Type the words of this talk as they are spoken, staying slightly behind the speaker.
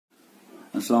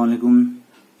Assalamu alaikum.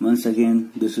 Once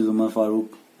again, this is Umar Farooq,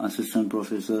 Assistant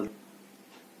Professor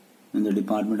in the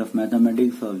Department of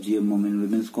Mathematics of GM Mumbai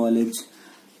Women's College,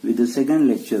 with the second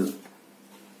lecture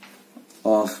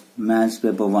of Maths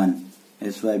Paper 1,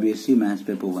 SYBSC Maths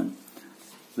Paper 1.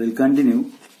 We'll continue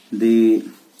the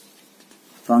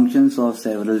functions of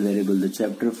several variables, the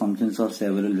chapter functions of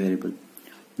several variables.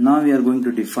 Now we are going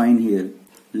to define here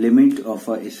limit of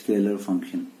a scalar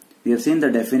function. We have seen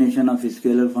the definition of a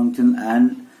scalar function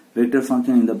and vector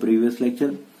function in the previous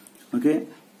lecture. Okay,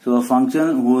 so a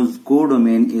function whose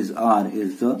codomain is R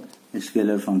is the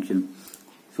scalar function.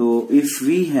 So if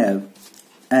we have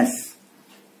S,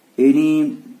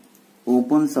 any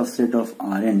open subset of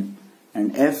Rn,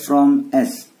 and f from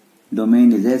S,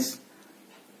 domain is S.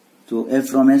 So f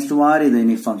from S to R is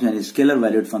any function, is scalar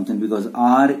valued function, because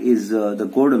R is the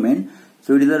codomain.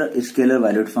 So it is a scalar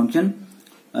valued function.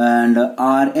 And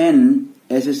Rn,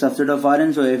 S is subset of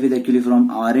Rn, so f is actually from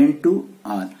Rn to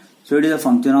R. So it is a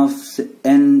function of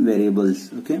n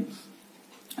variables. Okay,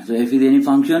 so f is any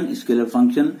function, scalar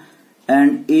function,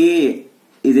 and A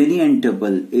is any n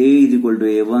tuple. A is equal to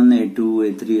A1,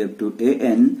 A2, A3 up to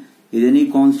An is any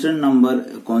constant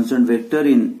number, constant vector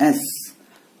in S.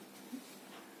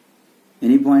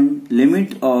 Any point,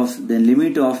 limit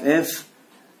of f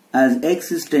as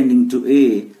x is tending to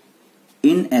A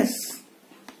in S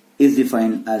is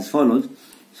defined as follows.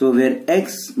 So where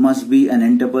x must be an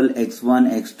n tuple x1,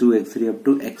 x2, x3 up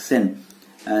to xn,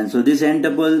 and so this n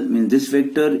tuple means this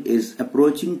vector is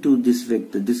approaching to this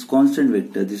vector, this constant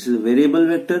vector. This is a variable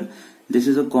vector, this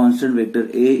is a constant vector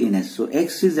A in S. So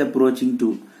x is approaching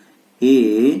to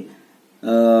A.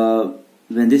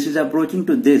 When this is approaching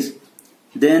to this,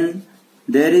 then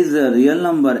there is a real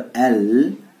number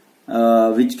L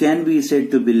which can be said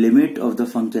to be limit of the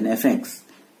function fx.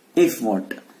 If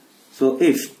what? So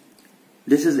if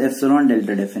this is epsilon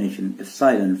delta definition,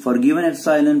 epsilon, for given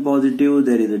epsilon positive,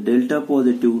 there is a delta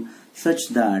positive, such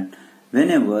that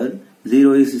whenever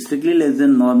 0 is strictly less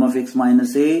than norm of x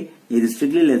minus a is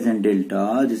strictly less than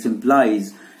delta, this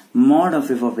implies mod of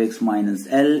f of x minus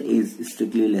L is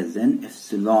strictly less than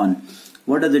epsilon.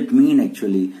 What does it mean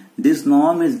actually? This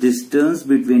norm is distance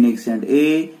between x and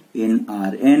a in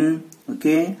Rn,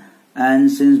 okay,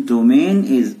 and since domain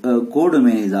is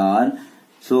codomain is R,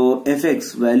 so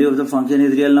fx, value of the function,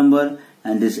 is real number,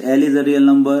 and this L is a real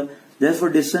number. Therefore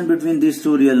distance between these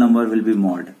two real number will be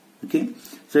mod. Okay,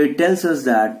 so it tells us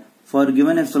that for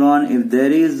given epsilon, if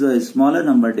there is a smaller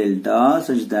number delta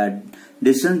such that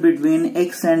distance between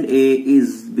x and a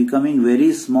is becoming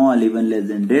very small, even less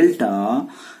than delta,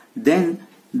 then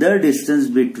the distance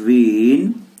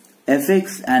between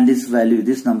fx and this value,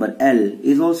 this number L,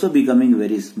 is also becoming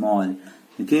very small.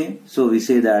 Okay, so we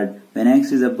say that when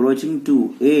x is approaching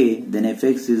to a, then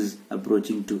fx is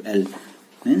approaching to L.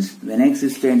 Means when x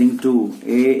is tending to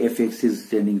a, fx is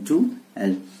tending to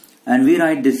L. And we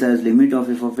write this as limit of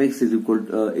f of x is equal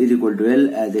to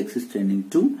L as x is tending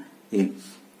to a.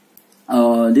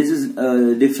 This is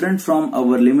different from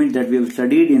our limit that we have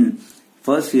studied in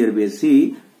first year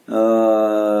BSc.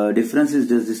 Difference is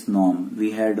just this norm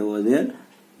we had over there,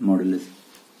 modulus.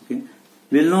 Okay,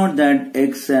 we'll note that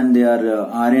x and their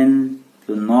Rn,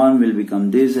 so norm will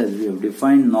become this, as we have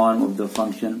defined norm of the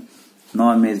function.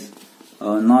 Norm is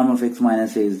norm of x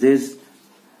minus a is this.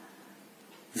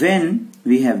 When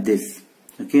we have this,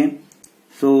 okay,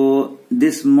 so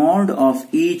this mod of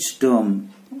each term,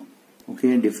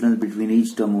 okay, difference between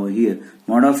each term over here,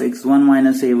 mod of x1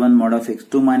 minus a1, mod of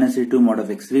x2 minus a2, mod of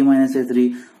x3 minus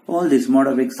a3, all this mod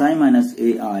of xi minus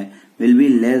ai will be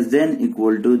less than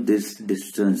equal to this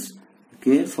distance,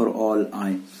 okay, for all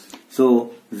I.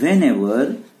 So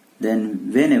whenever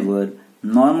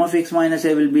norm of x minus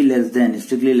a will be less than,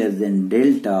 strictly less than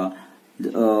delta,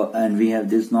 and we have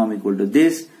this norm equal to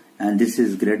this, and this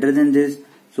is greater than this.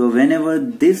 So whenever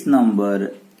this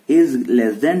number is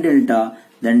less than delta,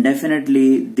 then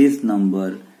definitely this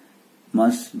number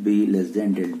must be less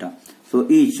than delta. So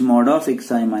each mod of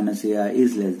xi minus ai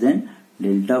is less than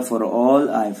delta for all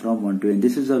I from 1 to n.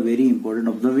 This is a very important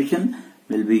observation,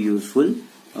 will be useful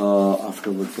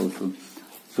afterwards also.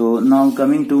 So now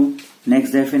coming to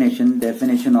next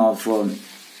definition of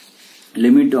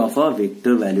limit of a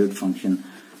vector valued function.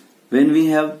 When we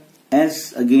have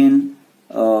S, again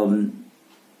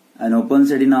an open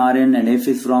set in Rn, and f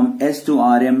is from S to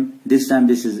Rm, this time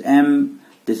this is m,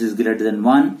 this is greater than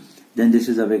 1, then this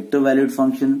is a vector valued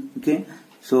function. Okay,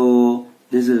 so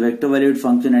this is a vector valued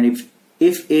function, and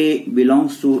if a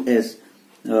belongs to S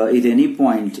is any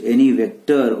point, any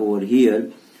vector over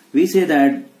here, we say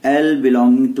that L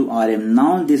belonging to Rm.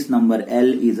 Now this number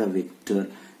L is a vector.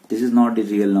 This is not a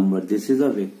real number, this is a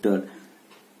vector.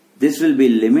 this will be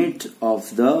limit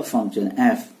of the function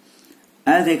f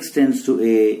as x tends to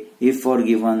a if for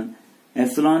given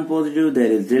epsilon positive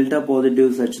there is delta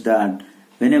positive such that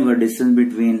whenever distance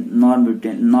between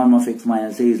norm of x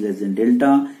minus a is less than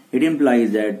delta, it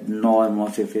implies that norm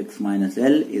of fx minus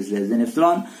L is less than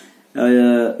epsilon.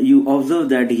 You observe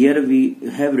that here we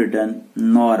have written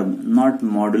norm, not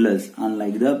modulus,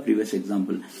 unlike the previous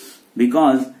example.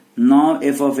 Because now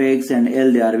f of x and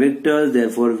L, they are vectors,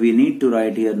 therefore we need to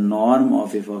write here norm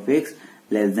of f of x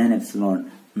less than epsilon,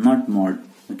 not mod.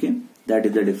 Okay, that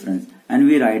is the difference. And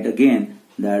we write again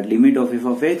that limit of f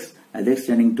of x as x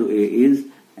tending to a is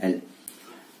L.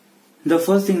 The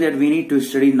first thing that we need to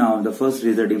study now, the first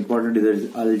result, important result,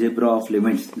 is algebra of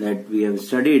limits that we have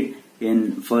studied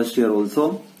in first year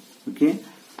also. Okay,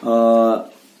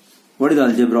 what is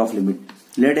algebra of limit?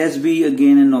 Let S be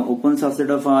again an open subset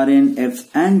of Rn.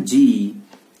 F and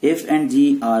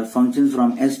G are functions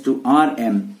from S to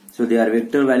Rm, so they are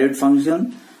vector valued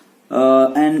function.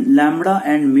 And lambda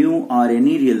and mu are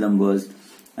any real numbers,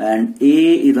 and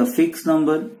A is a fixed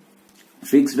number,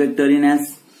 fixed vector in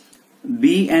S.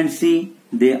 B and C,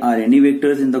 they are any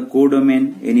vectors in the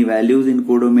codomain, any values in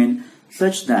codomain,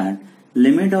 such that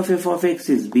limit of f of x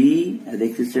is b as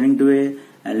x is tending to a,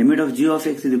 and limit of g of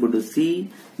x is equal to c.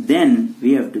 Then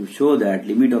we have to show that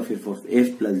limit of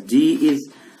f plus g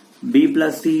is b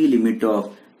plus c. Limit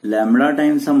of lambda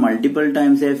times some multiple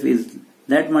times f is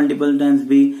that multiple times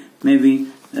b. Maybe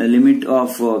limit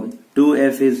of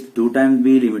 2f is 2 times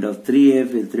b. Limit of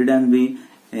 3f is 3 times b.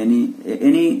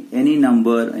 Any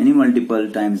number, any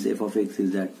multiple times f of x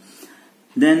is that.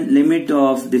 Then limit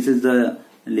of, this is the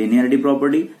linearity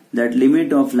property, that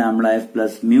limit of lambda f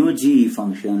plus mu g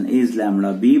function is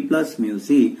lambda b plus mu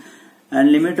c,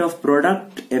 and limit of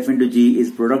product f into g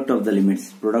is product of the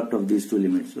limits, product of these two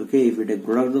limits. Okay, if we take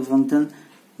product of the function,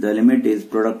 the limit is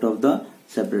product of the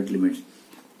separate limits.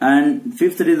 And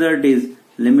fifth result is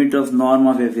limit of norm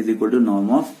of f is equal to norm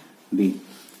of b.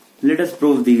 Let us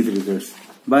prove these results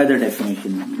by the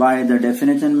definition. By the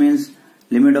definition means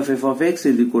limit of f of x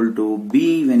is equal to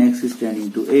b when x is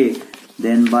tending to a.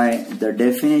 Then by the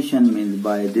definition means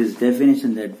by this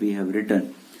definition that we have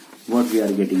written, what we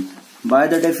are getting. By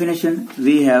the definition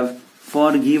we have,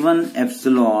 for given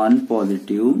epsilon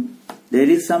positive, there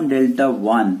is some delta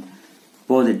 1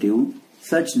 positive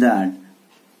such that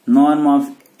norm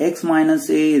of x minus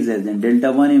a is less than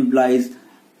delta 1 implies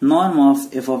norm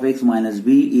of f of x minus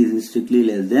b is strictly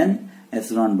less than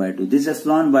epsilon by 2. This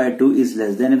epsilon by 2 is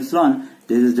less than epsilon.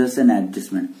 This is just an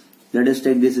adjustment. Let us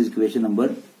take this equation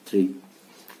number 3.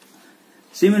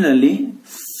 Similarly,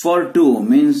 for 2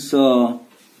 means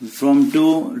from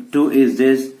 2 is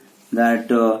this,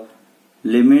 that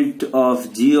limit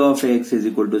of g of x is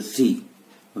equal to c.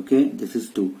 Okay, this is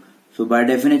 2. So by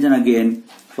definition again,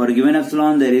 for given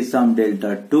epsilon there is some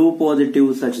delta 2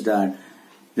 positive such that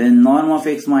when norm of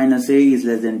x minus a is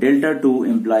less than delta 2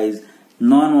 implies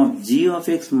norm of g of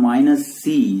x minus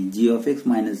c, g of x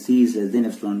minus c is less than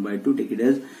epsilon by 2. Take it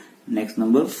as next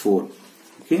number 4.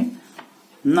 Okay.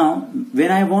 Now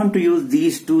when I want to use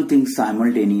these two things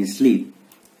simultaneously,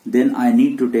 then I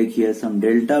need to take here some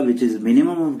delta which is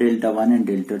minimum of delta 1 and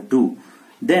delta 2.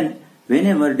 Then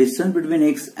whenever distance between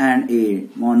x and a,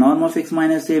 norm of x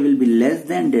minus a will be less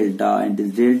than delta, and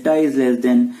this delta is less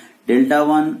than delta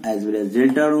 1 as well as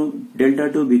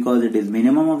delta 2 because it is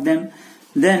minimum of them,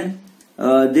 then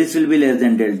this will be less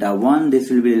than delta 1, this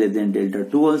will be less than delta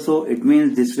 2 also. It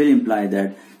means this will imply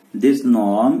that this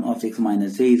norm of x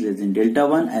minus a is less than delta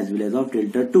 1 as well as of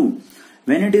delta 2.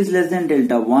 When it is less than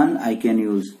delta 1, I can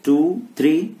use 2,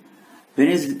 3. When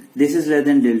this is less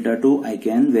than delta 2, I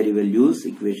can very well use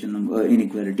equation number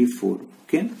inequality 4.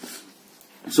 Okay.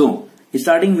 So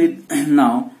starting with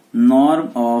now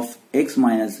norm of x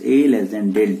minus a less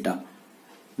than delta,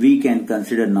 we can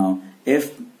consider now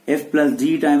f plus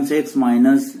g times x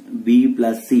minus b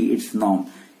plus c, its norm,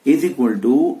 is equal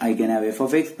to, I can have f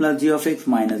of x plus g of x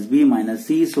minus b minus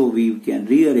c. So we can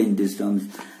rearrange these terms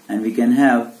and we can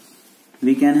have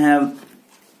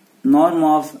norm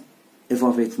of f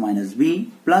of x minus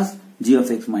b plus g of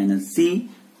x minus c.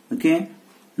 Okay.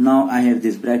 Now I have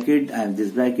this bracket, I have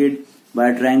this bracket.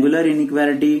 By triangular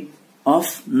inequality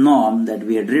of norm that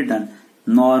we had written,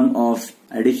 norm of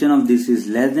addition of this is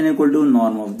less than or equal to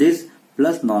norm of this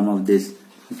plus norm of this.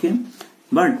 Okay.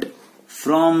 But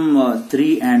from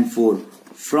 3 and 4,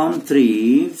 from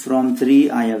 3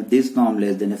 I have this norm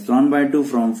less than epsilon by 2,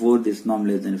 from 4 this norm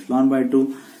less than epsilon by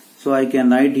 2. So I can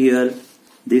write here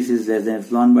this is less than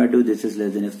epsilon by 2, this is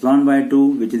less than epsilon by 2,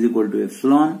 which is equal to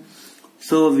epsilon.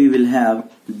 So we will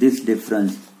have this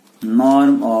difference,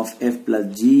 norm of f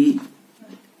plus g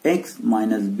x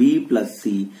minus b plus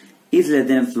c is less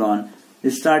than epsilon,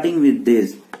 starting with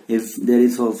this, if there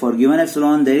is for given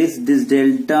epsilon there is this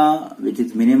delta which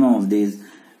is minimum of this,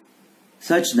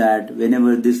 such that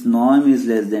whenever this norm is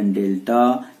less than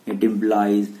delta, it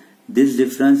implies this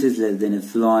difference is less than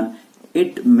epsilon.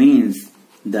 It means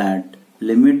that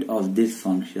limit of this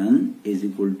function is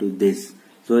equal to this.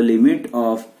 So limit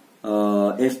of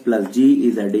f plus g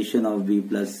is addition of b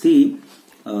plus c.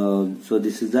 So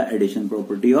this is the addition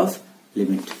property of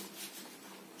limit.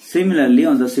 Similarly,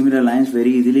 on the similar lines,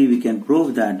 very easily we can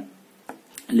prove that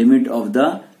limit of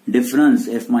the difference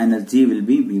f minus g will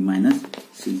be b minus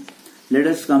c. Let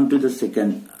us come to the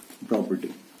second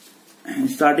property.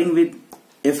 Starting with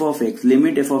f of x,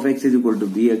 limit f of x is equal to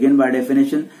b. Again, by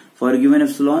definition, for given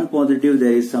epsilon positive,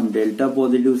 there is some delta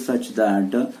positive such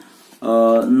that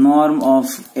norm of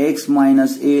x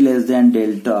minus a less than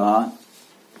delta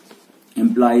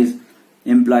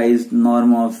implies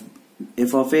norm of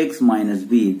f of x minus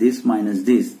b. This minus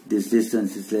this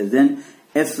distance is less than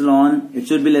epsilon. It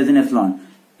should be less than epsilon.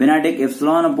 When I take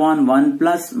epsilon upon 1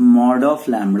 plus mod of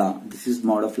lambda, this is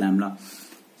mod of lambda.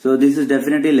 So this is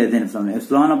definitely less than epsilon.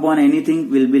 Epsilon upon anything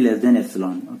will be less than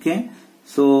epsilon. Okay.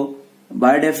 So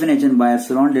by definition, by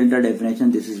epsilon delta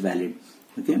definition, this is valid.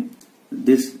 Okay.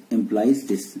 This implies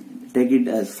this. Take it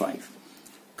as 5.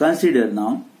 Consider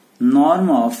now norm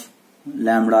of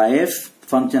lambda f,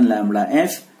 function lambda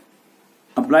f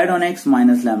applied on x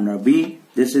minus lambda b.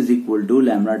 This is equal to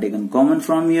lambda taken common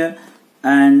from here.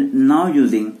 And now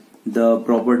using the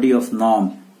property of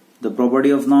norm. The property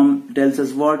of norm tells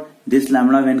us what? This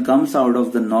lambda when comes out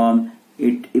of the norm,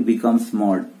 it becomes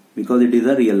mod because it is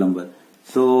a real number.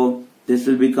 So this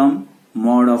will become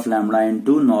mod of lambda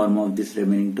into norm of this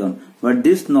remaining term. But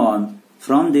this norm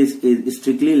from this is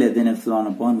strictly less than epsilon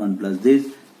upon 1 plus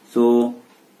this. So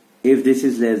if this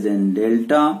is less than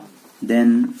delta,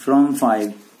 then from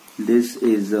 5 this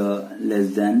is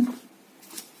less than,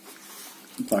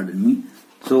 pardon me.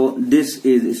 So this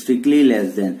is strictly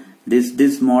less than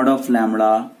this mod of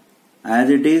lambda as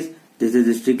it is. This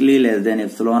is strictly less than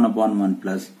epsilon upon 1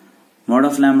 plus mod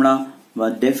of lambda,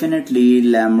 but definitely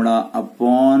lambda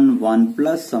upon 1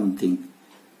 plus something.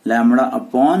 Lambda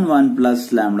upon 1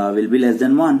 plus lambda will be less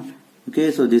than 1.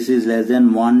 Okay, so this is less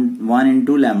than 1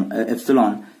 into lambda,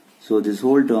 epsilon. So this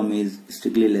whole term is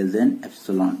strictly less than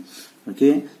epsilon.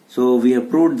 Okay, so we have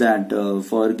proved that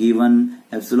for given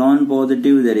epsilon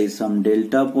positive, there is some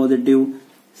delta positive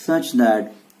such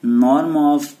that norm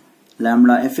of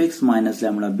lambda fx minus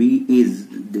lambda b is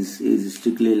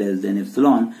strictly less than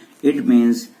epsilon. It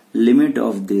means limit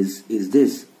of this is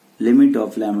this. Limit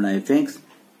of lambda fx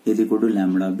is equal to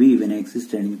lambda b when x is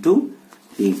tending to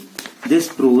a. This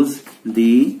proves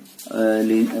the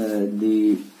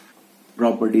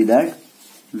property that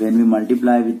when we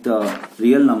multiply with a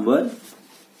real number,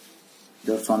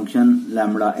 the function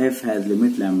lambda f has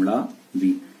limit lambda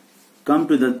b. Come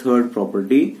to the third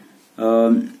property.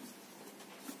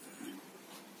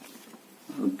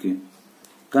 Okay.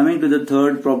 Coming to the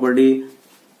third property,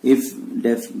 if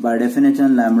by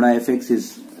definition lambda fx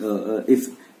is if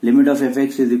limit of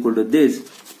fx is equal to this,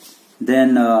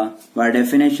 then by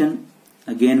definition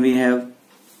again we have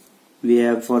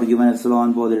for given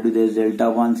epsilon positive there is delta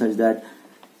 1 such that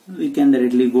we can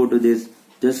directly go to this.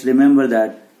 Just remember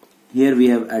that here we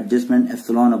have adjustment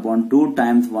epsilon upon 2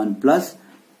 times 1 plus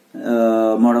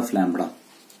mod of lambda.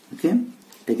 Okay,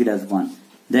 take it as 1.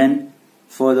 Then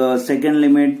for the second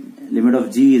limit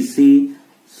of g is c.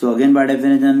 So again by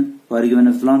definition, for given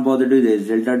epsilon positive there is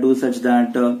delta 2 such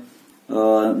that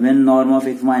when norm of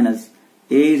x minus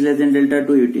a is less than delta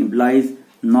 2, it implies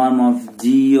norm of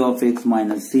g of x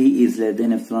minus c is less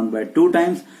than epsilon by 2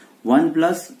 times 1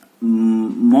 plus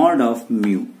mod of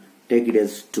mu. Take it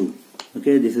as 2.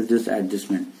 Okay, this is just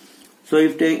adjustment. So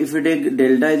if we take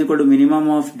delta is equal to minimum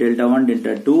of delta 1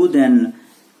 delta 2, then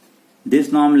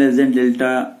this norm less than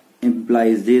delta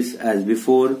implies this as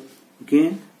before.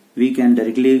 Okay, we can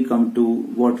directly come to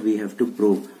what we have to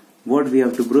prove. What we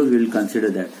have to prove, we will consider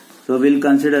that. So we will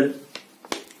consider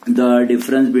the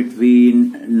difference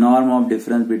between norm of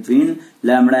difference between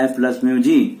lambda f plus mu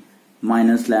g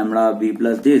minus lambda b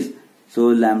plus this. So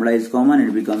lambda is common,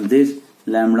 it becomes this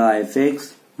lambda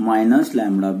fx minus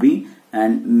lambda b,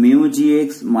 and mu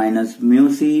gx minus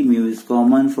mu c. Mu is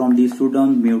common from these two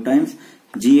terms, mu times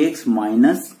gx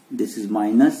minus this is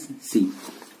minus c.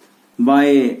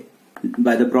 By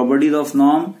the properties of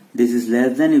norm, this is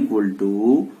less than equal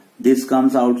to, this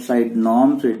comes outside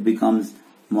norm, so it becomes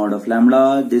mod of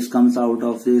lambda. This comes out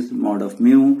of this mod of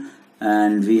mu,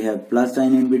 and we have plus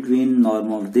sign in between,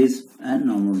 norm of this and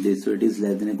norm of this. So it is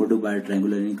less than equal to by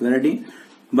triangular inequality.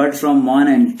 But from 1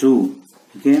 and 2,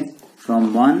 Okay,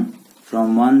 from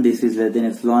 1 this is less than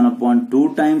epsilon upon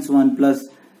 2 times 1 plus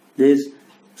this.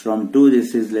 From 2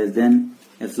 this is less than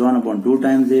epsilon upon 2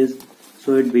 times this.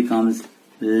 So it becomes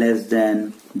less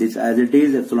than this as it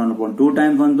is, epsilon upon 2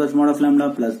 times 1 plus mod of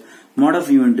lambda plus mod of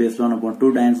mu into epsilon upon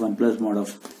 2 times 1 plus mod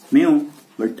of mu.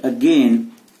 But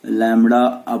again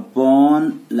lambda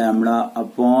upon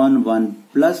 1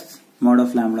 plus mod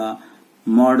of lambda,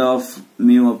 mod of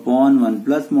mu upon 1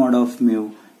 plus mod of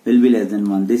mu will be less than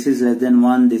 1. This is less than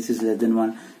 1, this is less than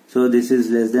 1. So this is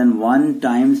less than 1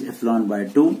 times epsilon by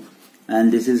 2,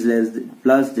 and this is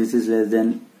this is less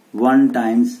than 1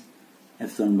 times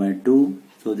epsilon by 2.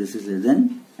 So this is less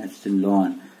than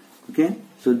epsilon. Okay,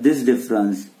 so this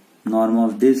difference, norm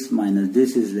of this minus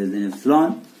this is less than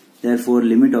epsilon. Therefore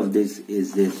limit of this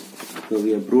is this. So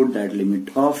we have proved that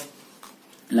limit of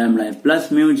lambda f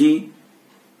plus mu g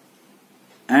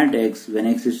at x when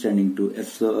x is tending to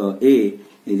a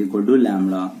is equal to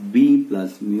lambda b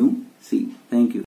plus mu c. Thank you.